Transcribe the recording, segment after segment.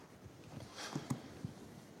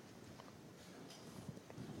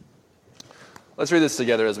Let's read this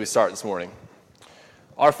together as we start this morning.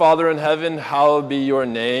 Our Father in heaven, hallowed be your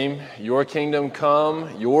name. Your kingdom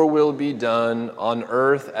come, your will be done on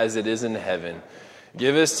earth as it is in heaven.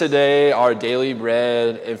 Give us today our daily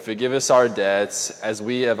bread and forgive us our debts as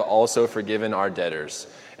we have also forgiven our debtors.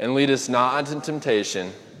 And lead us not into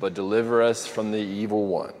temptation, but deliver us from the evil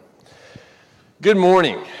one. Good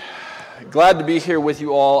morning. Glad to be here with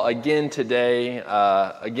you all again today.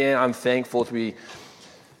 Again, I'm thankful to be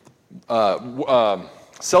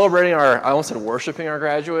celebrating I almost said worshiping our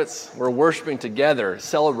graduates. We're worshiping together,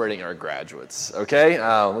 celebrating our graduates, okay?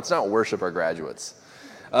 Let's not worship our graduates.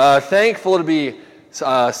 Thankful to be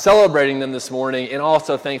celebrating them this morning, and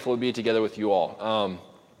also thankful to be together with you all.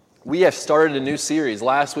 We have started a new series.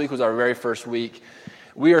 Last week was our very first week.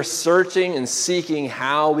 We are searching and seeking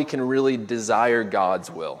how we can really desire God's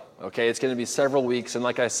will, okay? It's going to be several weeks, and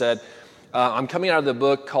like I said, I'm coming out of the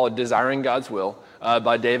book called Desiring God's Will,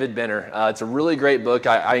 by David Benner. It's a really great book.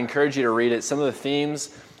 I encourage you to read it. Some of the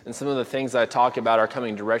themes and some of the things that I talk about are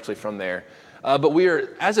coming directly from there. But we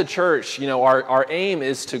are, as a church, our aim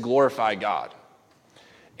is to glorify God.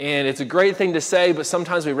 And it's a great thing to say, but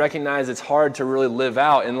sometimes we recognize it's hard to really live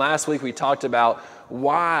out. And last week we talked about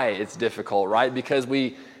why it's difficult, right? Because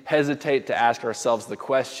we hesitate to ask ourselves the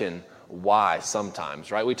question, why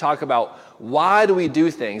sometimes, right? We talk about why do we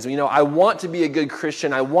do things? I want to be a good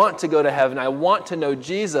Christian. I want to go to heaven. I want to know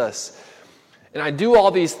Jesus. And I do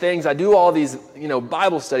all these things. I do all these,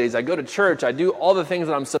 Bible studies. I go to church. I do all the things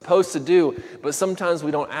that I'm supposed to do. But sometimes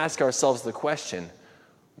we don't ask ourselves the question,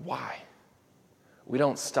 why? We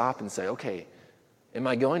don't stop and say, okay, am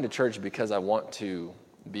I going to church because I want to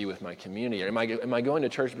be with my community? Or am I going to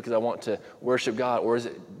church because I want to worship God? Or is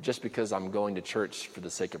it just because I'm going to church for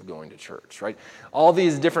the sake of going to church, right? All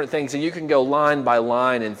these different things. And you can go line by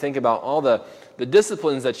line and think about all the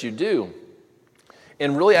disciplines that you do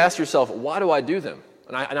and really ask yourself, why do I do them?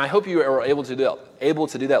 And I hope you were able to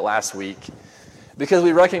do that last week, because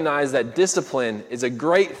we recognize that discipline is a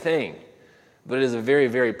great thing, but it is a very,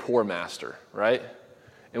 very poor master, right?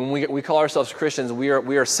 And when we call ourselves Christians, we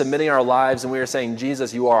are submitting our lives and we are saying,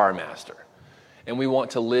 Jesus, you are our master. And we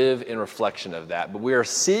want to live in reflection of that. But we are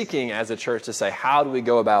seeking as a church to say, how do we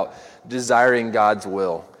go about desiring God's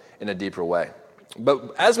will in a deeper way?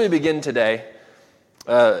 But as we begin today,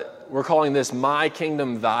 we're calling this My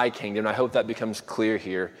Kingdom, Thy Kingdom. I hope that becomes clear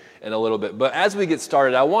here in a little bit. But as we get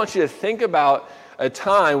started, I want you to think about a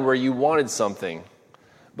time where you wanted something,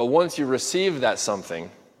 but once you received that something,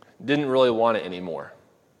 didn't really want it anymore.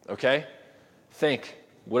 Okay? Think,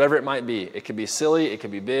 whatever it might be. It could be silly, it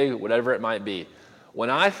could be big, whatever it might be. When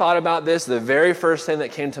I thought about this, the very first thing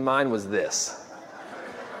that came to mind was this.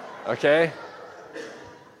 Okay?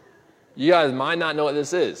 You guys might not know what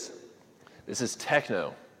this is. This is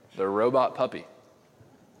Techno, the robot puppy.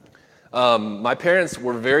 My parents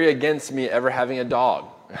were very against me ever having a dog.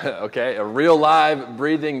 Okay? A real live,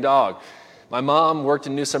 breathing dog. My mom worked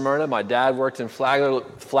in New Smyrna. My dad worked in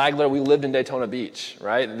Flagler. We lived in Daytona Beach,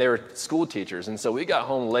 right? They were school teachers, and so we got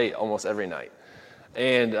home late almost every night.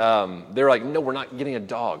 And they were like, no, we're not getting a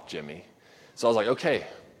dog, Jimmy. So I was like, okay,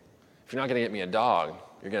 if you're not going to get me a dog,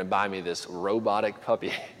 you're going to buy me this robotic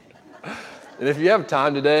puppy. And if you have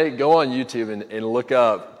time today, go on YouTube and look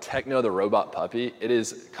up Techno the robot puppy. It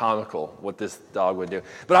is comical what this dog would do.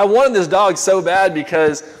 But I wanted this dog so bad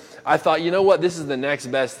because I thought, you know what, this is the next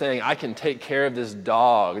best thing. I can take care of this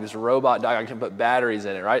dog, this robot dog. I can put batteries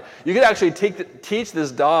in it, right? You could actually teach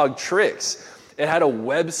this dog tricks. It had a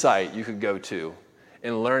website you could go to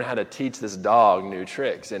and learn how to teach this dog new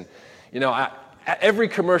tricks. And, every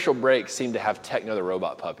commercial break seemed to have Techno the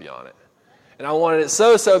robot puppy on it. And I wanted it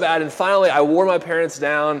so bad. And finally, I wore my parents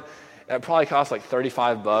down. It probably cost like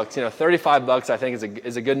 $35. $35 I think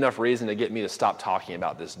is a good enough reason to get me to stop talking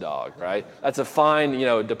about this dog, right? That's a fine,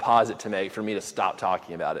 deposit to make for me to stop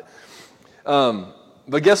talking about it.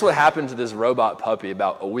 But guess what happened to this robot puppy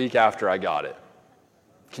about a week after I got it?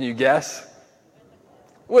 Can you guess?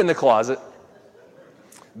 Went in the closet.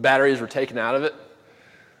 Batteries were taken out of it.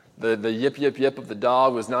 The yip of the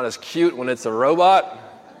dog was not as cute when it's a robot.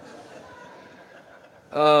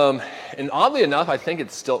 And oddly enough, I think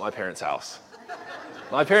it's still at my parents' house.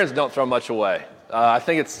 My parents don't throw much away. I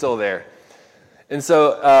think it's still there. And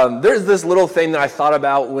so there's this little thing that I thought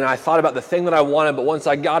about when I thought about the thing that I wanted, but once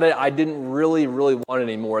I got it, I didn't really want it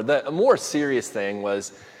anymore. The more serious thing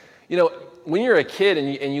was, when you're a kid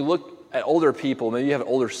and you look at older people, maybe you have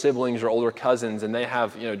older siblings or older cousins, and they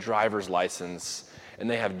have, driver's license, and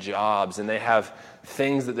they have jobs, and they have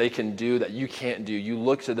things that they can do that you can't do. You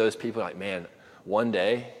look to those people like, man, one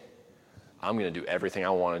day I'm going to do everything I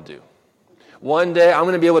want to do. One day I'm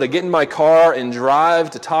going to be able to get in my car and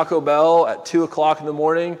drive to Taco Bell at 2 o'clock in the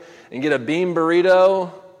morning and get a bean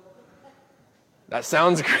burrito. That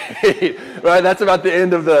sounds great, right? That's about the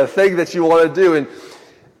end of the thing that you want to do. And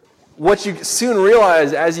what you soon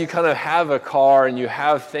realize as you kind of have a car and you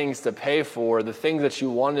have things to pay for, the things that you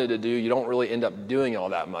wanted to do, you don't really end up doing all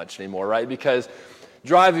that much anymore, right? Because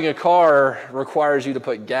driving a car requires you to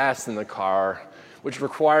put gas in the car, which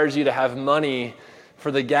requires you to have money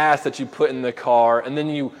for the gas that you put in the car, and then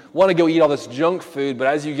you want to go eat all this junk food, but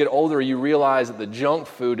as you get older, you realize that the junk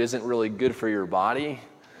food isn't really good for your body.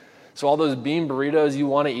 So all those bean burritos you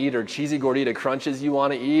want to eat or cheesy gordita crunches you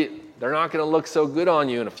want to eat, they're not going to look so good on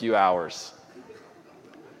you in a few hours.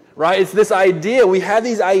 Right? It's this idea. We have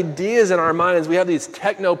these ideas in our minds. We have these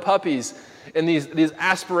techno puppies and these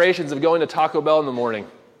aspirations of going to Taco Bell in the morning,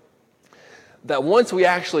 that once we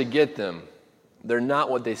actually get them, they're not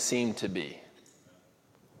what they seem to be.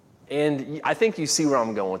 And I think you see where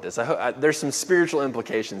I'm going with this. There's some spiritual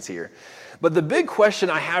implications here. But the big question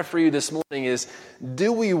I have for you this morning is,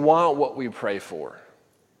 do we want what we pray for?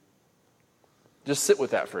 Just sit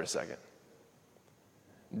with that for a second.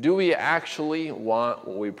 Do we actually want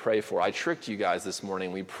what we pray for? I tricked you guys this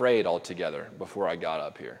morning. We prayed all together before I got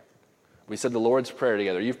up here. We said the Lord's Prayer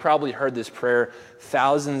together. You've probably heard this prayer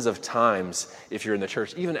thousands of times if you're in the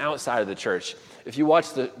church, even outside of the church. If you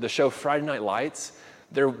watch the show Friday Night Lights,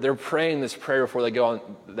 they're praying this prayer before they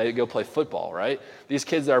go play football, right? These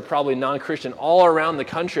kids that are probably non-Christian all around the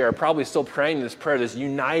country are probably still praying this prayer, this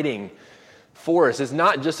uniting force. It's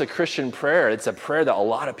not just a Christian prayer. It's a prayer that a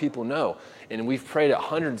lot of people know. And we've prayed it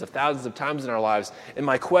hundreds of thousands of times in our lives. And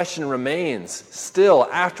my question remains, still,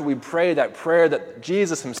 after we pray that prayer that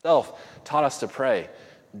Jesus himself taught us to pray,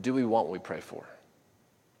 do we want what we pray for?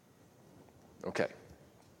 Okay.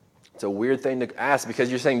 It's a weird thing to ask because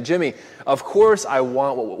you're saying, Jimmy, of course I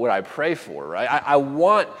want what I pray for, right? I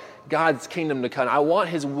want God's kingdom to come. I want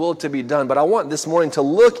his will to be done. But I want this morning to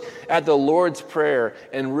look at the Lord's Prayer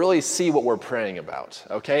and really see what we're praying about,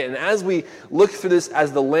 okay? And as we look through this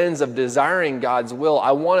as the lens of desiring God's will,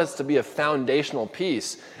 I want us to be a foundational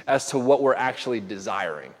piece as to what we're actually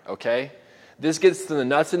desiring, okay? This gets to the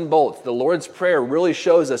nuts and bolts. The Lord's Prayer really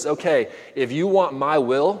shows us, okay, if you want my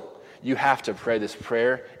will, you have to pray this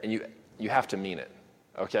prayer, and you have to mean it,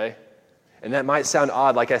 okay? And that might sound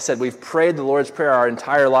odd. Like I said, we've prayed the Lord's Prayer our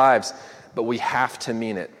entire lives, but we have to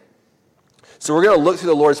mean it. So we're going to look through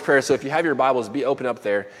the Lord's Prayer. So if you have your Bibles, be open up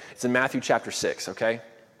there. It's in Matthew chapter 6, okay?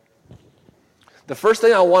 The first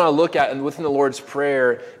thing I want to look at within the Lord's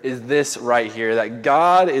Prayer is this right here, that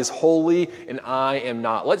God is holy and I am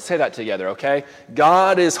not. Let's say that together, okay?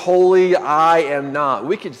 God is holy, I am not.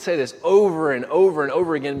 We could say this over and over and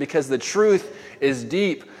over again because the truth is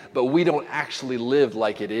deep, but we don't actually live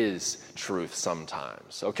like it is truth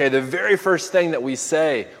sometimes, okay? The very first thing that we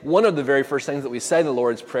say, one of the very first things that we say in the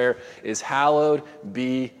Lord's Prayer is, hallowed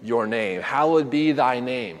be your name. Hallowed be thy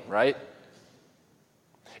name, right?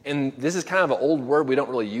 And this is kind of an old word we don't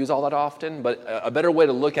really use all that often, but a better way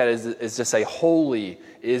to look at it is to say, holy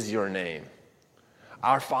is your name.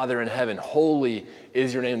 Our Father in heaven, holy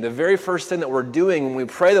is your name. The very first thing that we're doing when we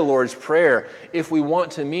pray the Lord's Prayer, if we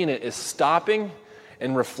want to mean it, is stopping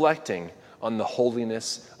and reflecting on the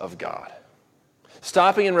holiness of God.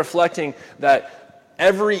 Stopping and reflecting that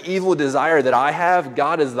every evil desire that I have,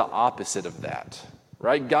 God is the opposite of that,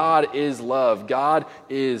 right? God is love. God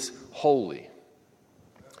is holy.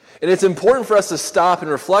 And it's important for us to stop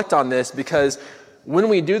and reflect on this because when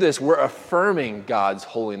we do this, we're affirming God's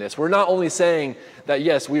holiness. We're not only saying that,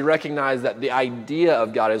 yes, we recognize that the idea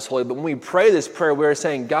of God is holy, but when we pray this prayer, we're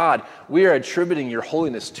saying, God, we are attributing your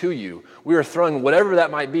holiness to you. We are throwing whatever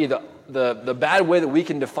that might be, the bad way that we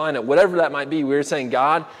can define it, whatever that might be, we're saying,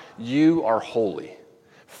 God, you are holy.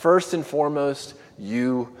 First and foremost,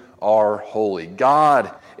 you are holy.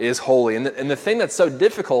 God is holy. And the thing that's so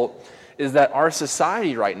difficult is that our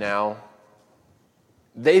society right now,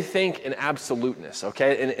 they think in absoluteness,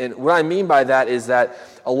 okay? And what I mean by that is that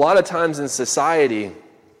a lot of times in society,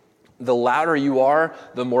 the louder you are,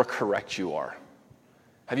 the more correct you are.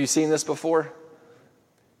 Have you seen this before?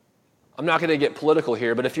 I'm not going to get political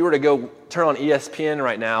here, but if you were to go turn on ESPN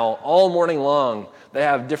right now, all morning long, they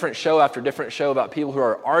have different show after different show about people who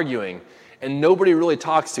are arguing, and nobody really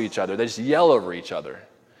talks to each other. They just yell over each other.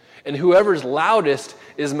 And whoever's loudest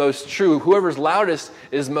is most true. Whoever's loudest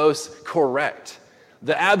is most correct.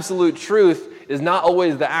 The absolute truth is not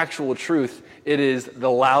always the actual truth. It is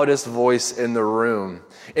the loudest voice in the room.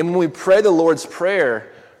 And when we pray the Lord's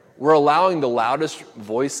Prayer, we're allowing the loudest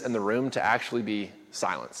voice in the room to actually be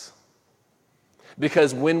silence.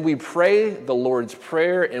 Because when we pray the Lord's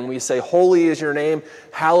Prayer and we say, holy is your name,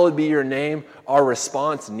 hallowed be your name, our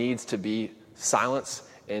response needs to be silence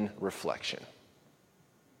and reflection.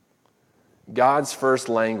 God's first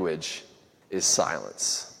language is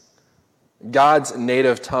silence. God's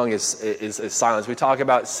native tongue is silence. We talk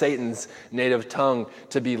about Satan's native tongue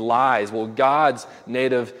to be lies. Well, God's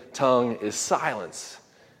native tongue is silence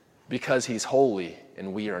because he's holy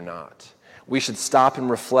and we are not. We should stop and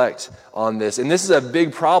reflect on this. And this is a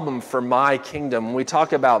big problem for my kingdom. When we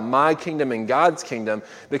talk about my kingdom and God's kingdom,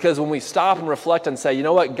 because when we stop and reflect and say, you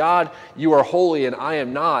know what, God, you are holy and I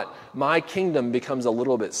am not, my kingdom becomes a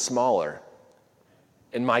little bit smaller.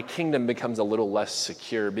 And my kingdom becomes a little less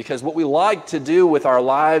secure. Because what we like to do with our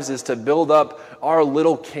lives is to build up our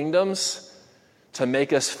little kingdoms to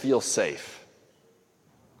make us feel safe.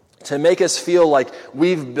 To make us feel like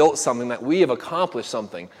we've built something, that we have accomplished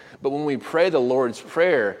something. But when we pray the Lord's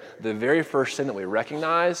Prayer, the very first thing that we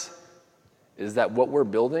recognize is that what we're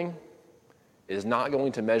building is not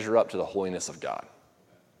going to measure up to the holiness of God.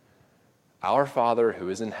 Our Father who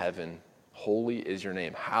is in heaven, holy is your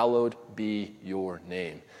name. Hallowed be your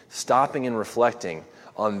name. Stopping and reflecting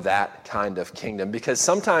on that kind of kingdom. Because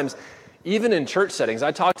sometimes, even in church settings,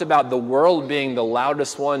 I talked about the world being the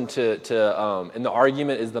loudest one and the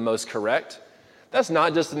argument is the most correct. That's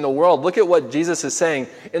not just in the world. Look at what Jesus is saying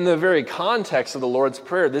in the very context of the Lord's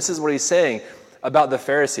Prayer. This is what he's saying about the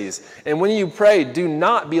Pharisees. And when you pray, do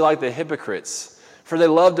not be like the hypocrites, for they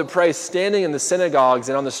love to pray standing in the synagogues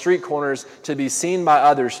and on the street corners to be seen by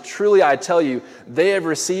others. Truly, I tell you, they have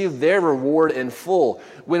received their reward in full.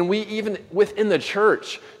 When we, even within the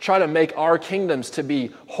church, try to make our kingdoms to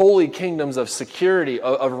be holy kingdoms of security,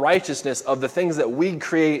 of righteousness, of the things that we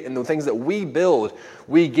create and the things that we build,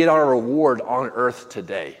 we get our reward on earth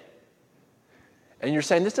today. And you're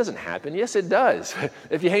saying, this doesn't happen. Yes, it does.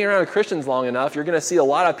 If you hang around with Christians long enough, you're going to see a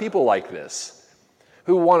lot of people like this,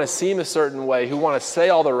 who want to seem a certain way, who want to say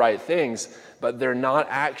all the right things, but they're not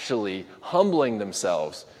actually humbling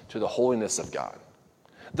themselves to the holiness of God.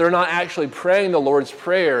 They're not actually praying the Lord's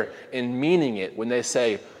Prayer and meaning it when they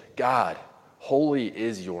say, God, holy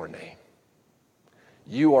is your name.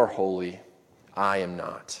 You are holy, I am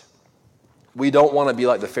not. We don't want to be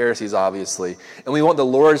like the Pharisees, obviously, and we want the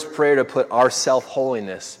Lord's Prayer to put our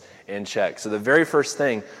self-holiness in check. So the very first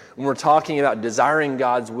thing when we're talking about desiring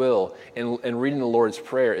God's will and reading the Lord's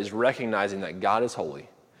Prayer is recognizing that God is holy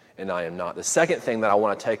and I am not. The second thing that I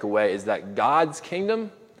want to take away is that God's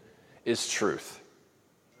kingdom is truth.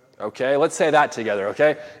 Okay, let's say that together,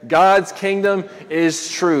 okay? God's kingdom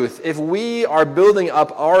is truth. If we are building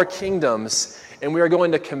up our kingdoms and we are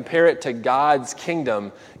going to compare it to God's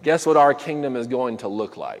kingdom, guess what our kingdom is going to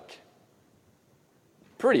look like?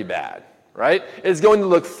 Pretty bad. Right? It's going to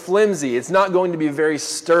look flimsy. It's not going to be very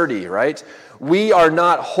sturdy, right? We are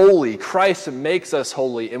not holy. Christ makes us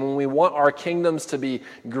holy. And when we want our kingdoms to be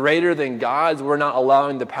greater than God's, we're not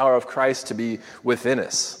allowing the power of Christ to be within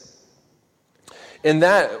us. In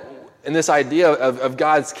this idea of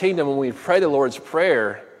God's kingdom, when we pray the Lord's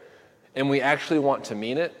Prayer and we actually want to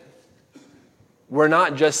mean it, we're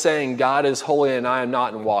not just saying God is holy and I am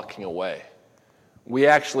not and walking away. We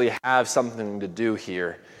actually have something to do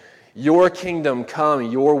here. Your kingdom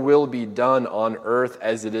come, your will be done on earth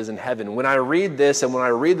as it is in heaven. When I read this and when I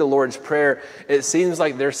read the Lord's Prayer, it seems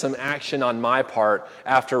like there's some action on my part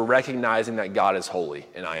after recognizing that God is holy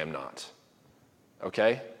and I am not.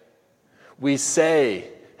 Okay? We say,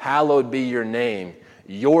 hallowed be your name,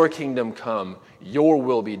 your kingdom come, your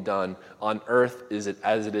will be done on earth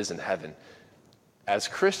as it is in heaven. As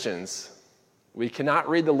Christians, we cannot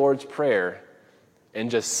read the Lord's Prayer and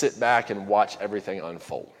just sit back and watch everything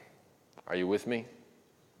unfold. Are you with me?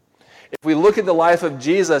 If we look at the life of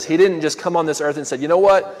Jesus, he didn't just come on this earth and said, you know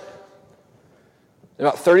what? In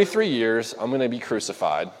about 33 years, I'm going to be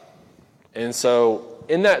crucified. And so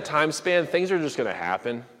in that time span, things are just going to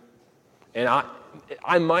happen. And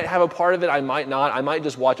I might have a part of it. I might not. I might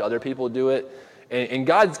just watch other people do it. And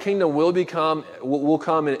God's kingdom will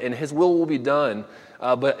come and his will be done.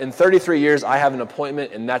 But in 33 years, I have an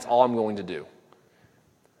appointment, and that's all I'm going to do.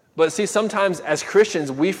 But see, sometimes as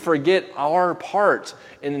Christians, we forget our part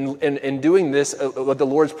in doing this, what the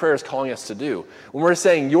Lord's Prayer is calling us to do. When we're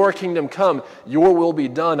saying, your kingdom come, your will be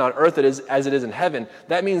done on earth as it is in heaven,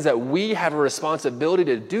 that means that we have a responsibility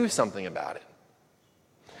to do something about it.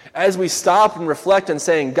 As we stop and reflect and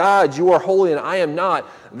saying, God, you are holy and I am not,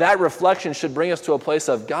 that reflection should bring us to a place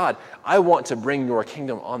of, God, I want to bring your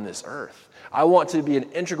kingdom on this earth. I want to be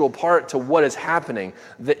an integral part to what is happening,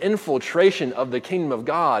 the infiltration of the kingdom of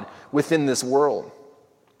God within this world.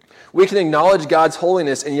 We can acknowledge God's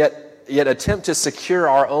holiness and yet attempt to secure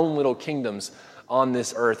our own little kingdoms on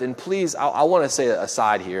this earth. And please, I want to say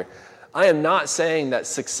aside here, I am not saying that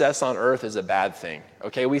success on earth is a bad thing.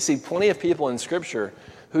 Okay, we see plenty of people in Scripture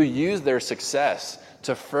who use their success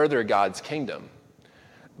to further God's kingdom.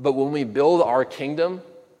 But when we build our kingdom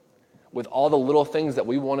with all the little things that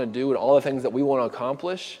we want to do and all the things that we want to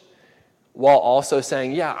accomplish, while also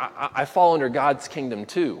saying, yeah, I fall under God's kingdom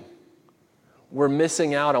too, we're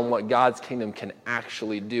missing out on what God's kingdom can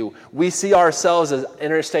actually do. We see ourselves as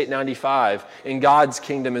Interstate 95, and God's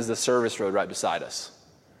kingdom is the service road right beside us.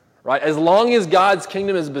 Right? As long as God's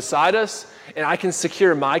kingdom is beside us and I can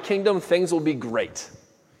secure my kingdom, things will be great.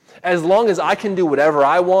 As long as I can do whatever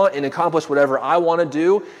I want and accomplish whatever I want to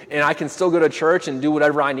do, and I can still go to church and do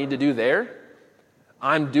whatever I need to do there,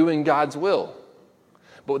 I'm doing God's will.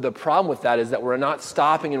 But the problem with that is that we're not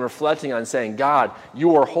stopping and reflecting on saying, God,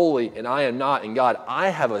 you are holy and I am not, and God, I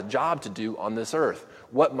have a job to do on this earth.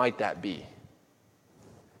 What might that be?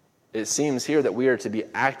 It seems here that we are to be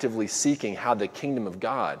actively seeking how the kingdom of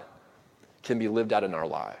God can be lived out in our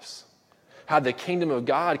lives. How the kingdom of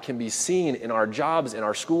God can be seen in our jobs, in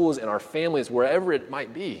our schools, in our families, wherever it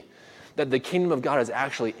might be. That the kingdom of God is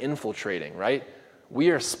actually infiltrating, right? We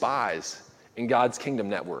are spies in God's kingdom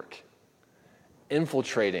network,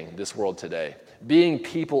 infiltrating this world today, being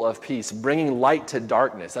people of peace, bringing light to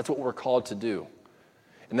darkness. That's what we're called to do.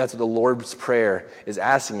 And that's what the Lord's Prayer is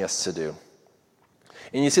asking us to do.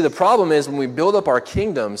 And you see, the problem is when we build up our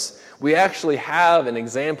kingdoms, we actually have an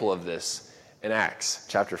example of this in Acts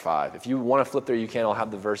chapter 5. If you want to flip there, you can. I'll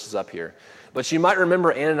have the verses up here. But you might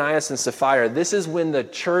remember Ananias and Sapphira. This is when the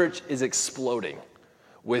church is exploding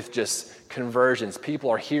with just conversions.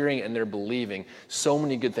 People are hearing and they're believing. So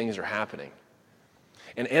many good things are happening.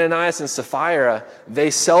 And Ananias and Sapphira,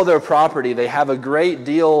 they sell their property. They have a great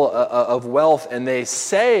deal of wealth, and they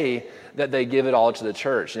say that they give it all to the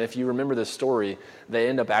church. And if you remember the story, they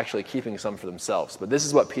end up actually keeping some for themselves. But this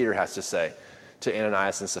is what Peter has to say to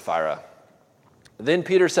Ananias and Sapphira. Then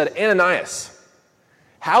Peter said, Ananias,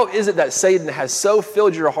 how is it that Satan has so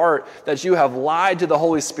filled your heart that you have lied to the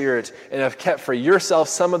Holy Spirit and have kept for yourself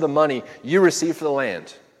some of the money you received for the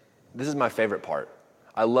land? This is my favorite part.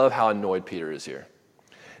 I love how annoyed Peter is here.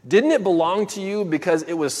 Didn't it belong to you because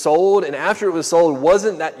it was sold, and after it was sold,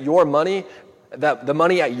 wasn't that your money, that the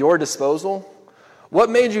money at your disposal? What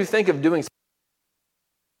made you think of doing so?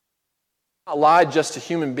 Not lied just to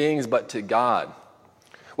human beings, but to God.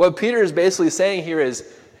 What Peter is basically saying here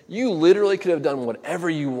is, you literally could have done whatever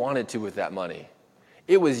you wanted to with that money.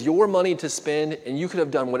 It was your money to spend, and you could have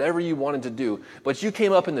done whatever you wanted to do. But you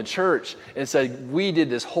came up in the church and said, we did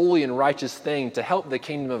this holy and righteous thing to help the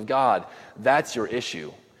kingdom of God. That's your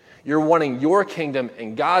issue. You're wanting your kingdom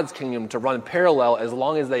and God's kingdom to run parallel as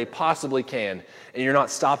long as they possibly can, and you're not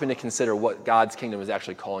stopping to consider what God's kingdom is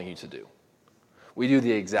actually calling you to do. We do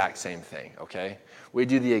the exact same thing, okay? We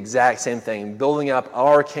do the exact same thing, building up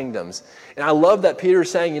our kingdoms. And I love that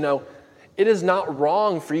Peter's saying, it is not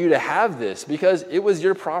wrong for you to have this because it was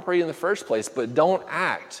your property in the first place, but don't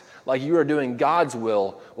act like you are doing God's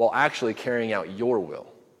will while actually carrying out your will.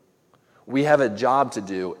 We have a job to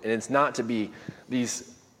do, and it's not to be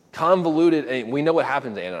these convoluted, and we know what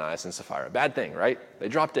happened to Ananias and Sapphira. Bad thing, right? They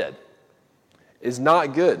dropped dead. It's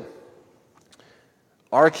not good.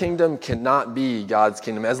 Our kingdom cannot be God's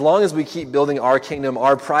kingdom. As long as we keep building our kingdom,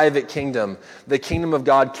 our private kingdom, the kingdom of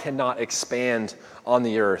God cannot expand on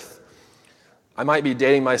the earth. I might be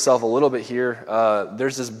dating myself a little bit here.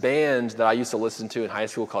 There's this band that I used to listen to in high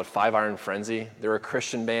school called Five Iron Frenzy. They're a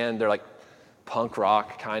Christian band. They're like punk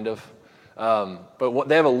rock, kind of. But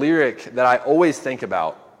they have a lyric that I always think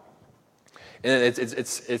about. And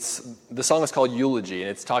it's the song is called Eulogy,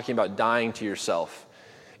 and it's talking about dying to yourself.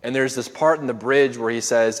 And there's this part in the bridge where he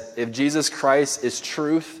says, if Jesus Christ is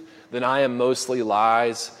truth, then I am mostly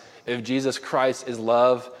lies. If Jesus Christ is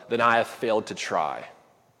love, then I have failed to try.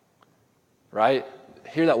 Right?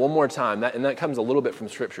 Hear that one more time. And that comes a little bit from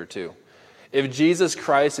Scripture too. If Jesus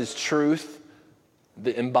Christ is truth,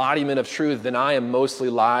 the embodiment of truth, then I am mostly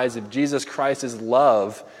lies. If Jesus Christ is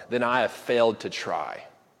love, then I have failed to try.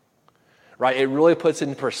 Right? It really puts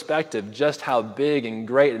in perspective just how big and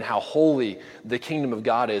great and how holy the kingdom of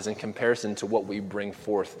God is in comparison to what we bring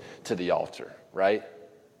forth to the altar, right?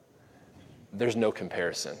 There's no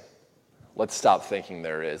comparison. Let's stop thinking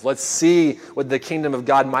there is. Let's see what the kingdom of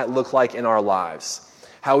God might look like in our lives,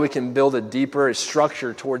 how we can build a deeper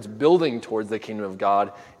structure towards building towards the kingdom of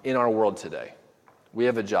God in our world today. We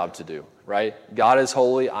have a job to do, right? God is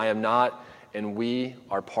holy, I am not. And we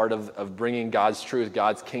are part of bringing God's truth,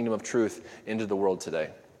 God's kingdom of truth into the world today.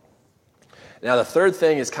 Now, the third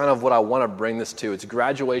thing is kind of what I want to bring this to. It's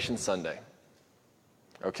Graduation Sunday,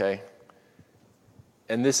 okay?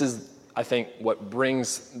 And this is I think, what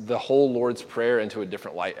brings the whole Lord's Prayer into a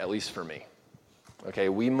different light, at least for me. Okay,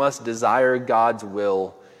 we must desire God's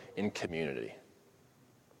will in community.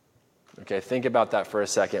 Okay, think about that for a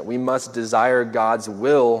second. We must desire God's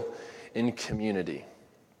will in community.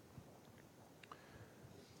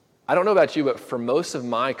 I don't know about you, but for most of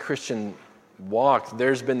my Christian walk,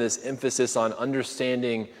 there's been this emphasis on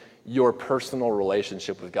understanding your personal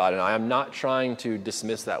relationship with God, and I am not trying to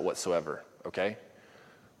dismiss that whatsoever, okay?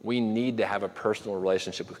 We need to have a personal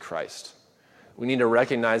relationship with Christ. We need to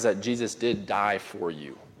recognize that Jesus did die for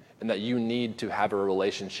you, and that you need to have a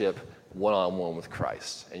relationship one-on-one with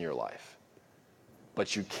Christ in your life.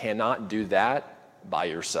 But you cannot do that by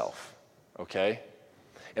yourself, okay?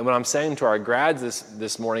 And what I'm saying to our grads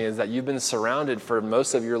this morning is that you've been surrounded for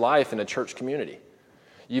most of your life in a church community.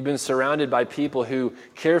 You've been surrounded by people who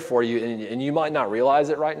care for you, and you might not realize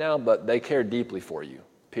it right now, but they care deeply for you,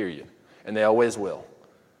 period. And they always will.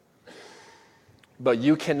 But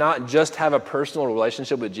you cannot just have a personal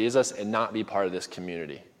relationship with Jesus and not be part of this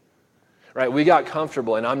community. Right? We got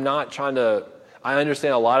comfortable, and I'm not trying to, I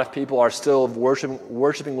understand a lot of people are still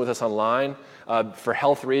worshiping with us online for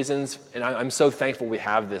health reasons, and I'm so thankful we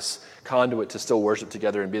have this conduit to still worship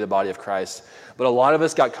together and be the body of Christ. But a lot of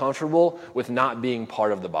us got comfortable with not being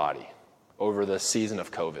part of the body over the season of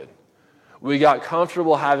COVID. We got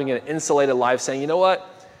comfortable having an insulated life, saying, you know what?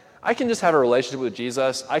 I can just have a relationship with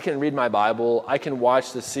Jesus. I can read my Bible. I can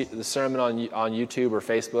watch the sermon on YouTube or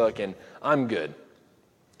Facebook, and I'm good.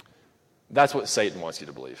 That's what Satan wants you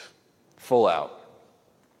to believe. Full out.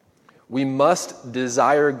 We must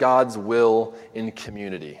desire God's will in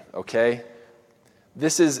community, okay?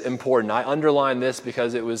 This is important. I underline this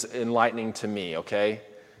because it was enlightening to me, okay?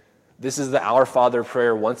 This is the Our Father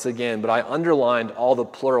prayer once again, but I underlined all the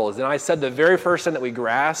plurals. And I said the very first thing that we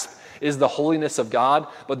grasp is the holiness of God,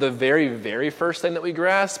 but the very, very first thing that we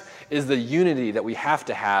grasp is the unity that we have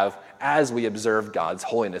to have as we observe God's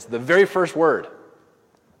holiness. The very first word,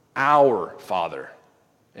 our Father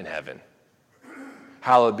in heaven.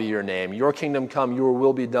 Hallowed be your name. Your kingdom come, your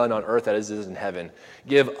will be done on earth as it is in heaven.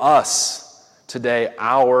 Give us today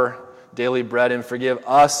our daily bread, and forgive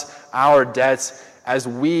us our debts as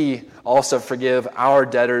we also forgive our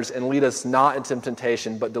debtors, and lead us not into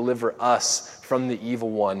temptation, but deliver us from the evil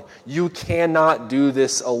one. You cannot do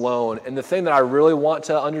this alone. And the thing that I really want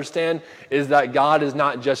to understand is that God is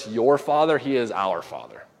not just your Father, He is our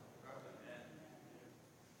Father.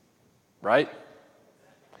 Right?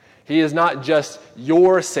 He is not just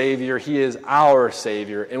your Savior, He is our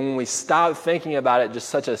Savior. And when we stop thinking about it just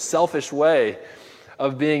such a selfish way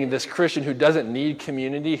of being this Christian who doesn't need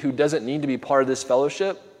community, who doesn't need to be part of this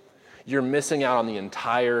fellowship, you're missing out on the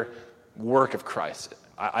entire work of Christ.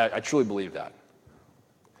 I truly believe that.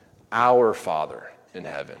 Our Father in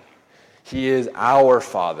heaven. He is our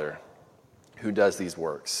Father who does these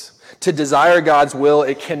works. To desire God's will,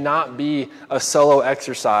 it cannot be a solo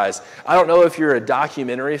exercise. I don't know if you're a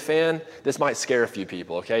documentary fan. This might scare a few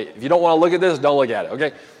people, okay? If you don't want to look at this, don't look at it,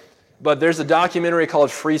 okay? But there's a documentary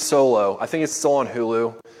called Free Solo. I think it's still on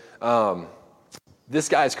Hulu. This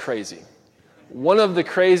guy's crazy. One of the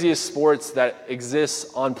craziest sports that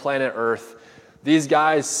exists on planet Earth. These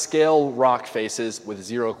guys scale rock faces with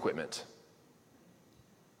zero equipment.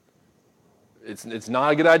 It's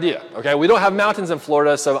not a good idea, okay? We don't have mountains in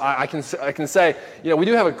Florida, so I can say, we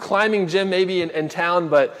do have a climbing gym maybe in town,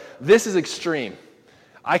 but this is extreme.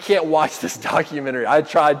 I can't watch this documentary. I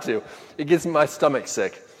tried to. It gets my stomach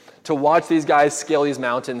sick to watch these guys scale these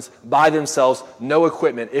mountains by themselves, no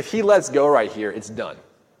equipment. If he lets go right here, it's done.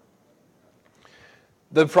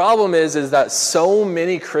 The problem is that so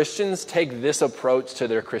many Christians take this approach to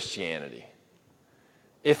their Christianity.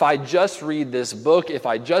 If I just read this book, if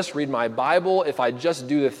I just read my Bible, if I just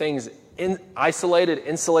do the things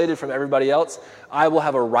insulated from everybody else, I will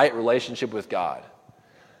have a right relationship with God.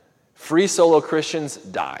 Free solo Christians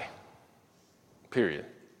die. Period.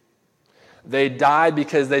 They die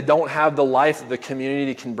because they don't have the life that the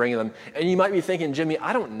community can bring them. And you might be thinking, Jimmy,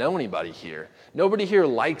 I don't know anybody here. Nobody here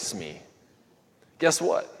likes me. Guess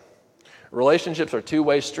what? Relationships are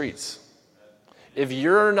two-way streets. If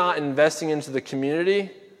you're not investing into the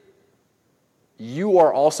community, you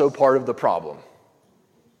are also part of the problem.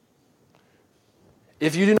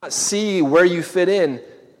 If you do not see where you fit in,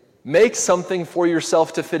 make something for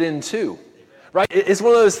yourself to fit in too. Right? It's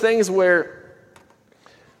one of those things where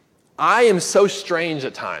I am so strange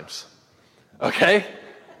at times. Okay?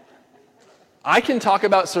 I can talk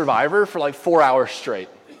about Survivor for like 4 hours straight.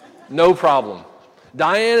 No problem.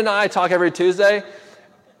 Diane and I talk every Tuesday,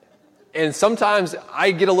 and sometimes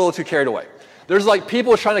I get a little too carried away. There's like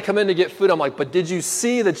people trying to come in to get food. I'm like, but did you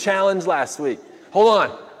see the challenge last week? Hold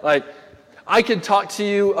on. Like, I could talk to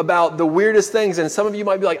you about the weirdest things, and some of you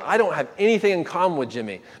might be like, I don't have anything in common with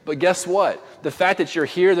Jimmy. But guess what? The fact that you're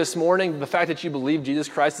here this morning, the fact that you believe Jesus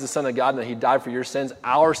Christ is the Son of God and that he died for your sins,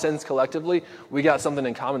 our sins collectively, we got something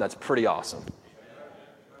in common that's pretty awesome.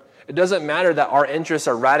 It doesn't matter that our interests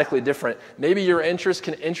are radically different. Maybe your interest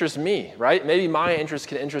can interest me, right? Maybe my interest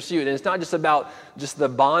can interest you. And it's not just about just the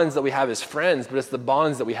bonds that we have as friends, but it's the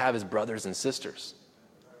bonds that we have as brothers and sisters.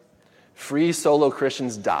 Free solo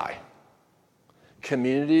Christians die.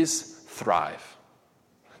 Communities thrive.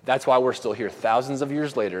 That's why we're still here thousands of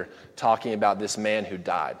years later talking about this man who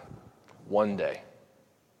died one day.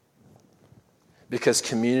 Because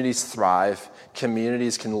communities thrive,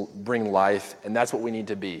 communities can bring life, and that's what we need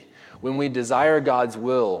to be. When we desire God's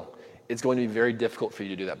will, it's going to be very difficult for you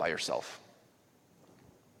to do that by yourself.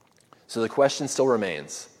 So the question still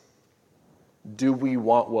remains, do we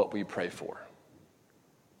want what we pray for?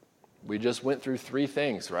 We just went through 3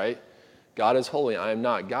 things, right? God is holy, I am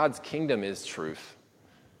not. God's kingdom is truth.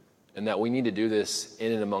 And that we need to do this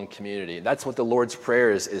in and among community. That's what the Lord's Prayer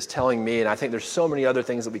is telling me, and I think there's so many other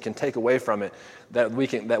things that we can take away from it that we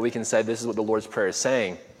can say this is what the Lord's Prayer is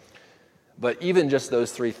saying. But even just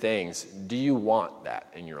those 3 things, do you want that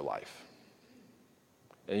in your life?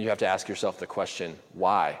 And you have to ask yourself the question,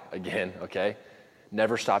 why? Again, okay?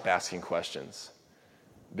 Never stop asking questions.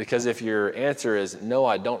 Because if your answer is, no,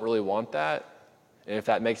 I don't really want that, and if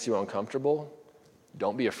that makes you uncomfortable,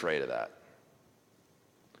 don't be afraid of that.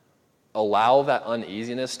 Allow that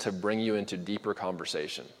uneasiness to bring you into deeper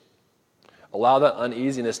conversation. Allow that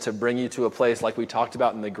uneasiness to bring you to a place like we talked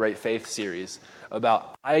about in the Great Faith series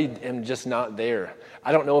about, I am just not there.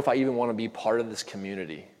 I don't know if I even want to be part of this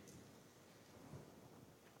community.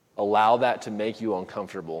 Allow that to make you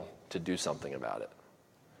uncomfortable to do something about it.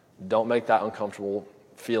 Don't make that uncomfortable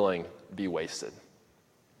feeling be wasted.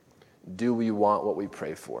 Do we want what we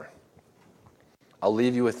pray for? I'll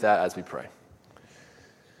leave you with that as we pray.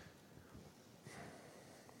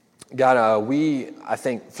 God, I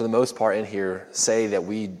think for the most part in here, say that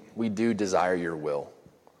we do desire your will.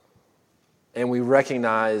 And we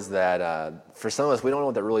recognize that for some of us, we don't know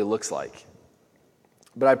what that really looks like.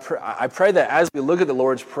 But I pray that as we look at the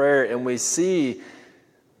Lord's Prayer and we see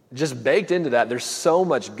just baked into that, there's so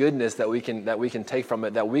much goodness that we can take from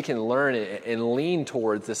it, that we can learn and lean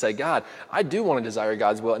towards to say, God, I do want to desire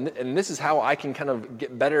God's will, and this is how I can kind of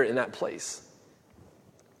get better in that place.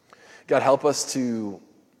 God, help us to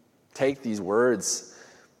take these words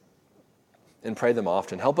and pray them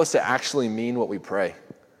often. Help us to actually mean what we pray.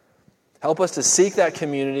 Help us to seek that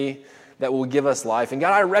community that will give us life. And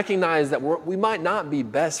God, I recognize that we might not be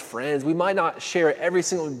best friends. We might not share every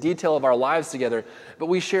single detail of our lives together, but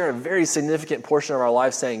we share a very significant portion of our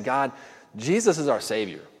life saying, God, Jesus is our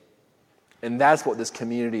Savior. And that's what this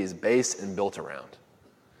community is based and built around.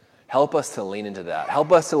 Help us to lean into that.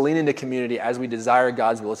 Help us to lean into community as we desire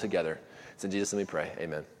God's will together. It's in Jesus' name we pray.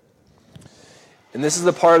 Amen. And this is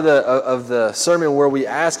the part of the sermon where we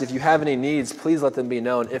ask, if you have any needs, please let them be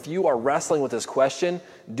known. If you are wrestling with this question,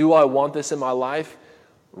 do I want this in my life?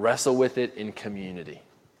 Wrestle with it in community.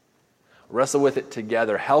 Wrestle with it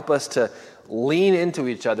together. Help us to lean into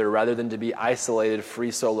each other rather than to be isolated,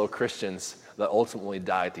 free solo Christians that ultimately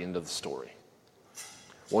die at the end of the story.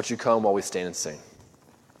 Won't you come while we stand and sing?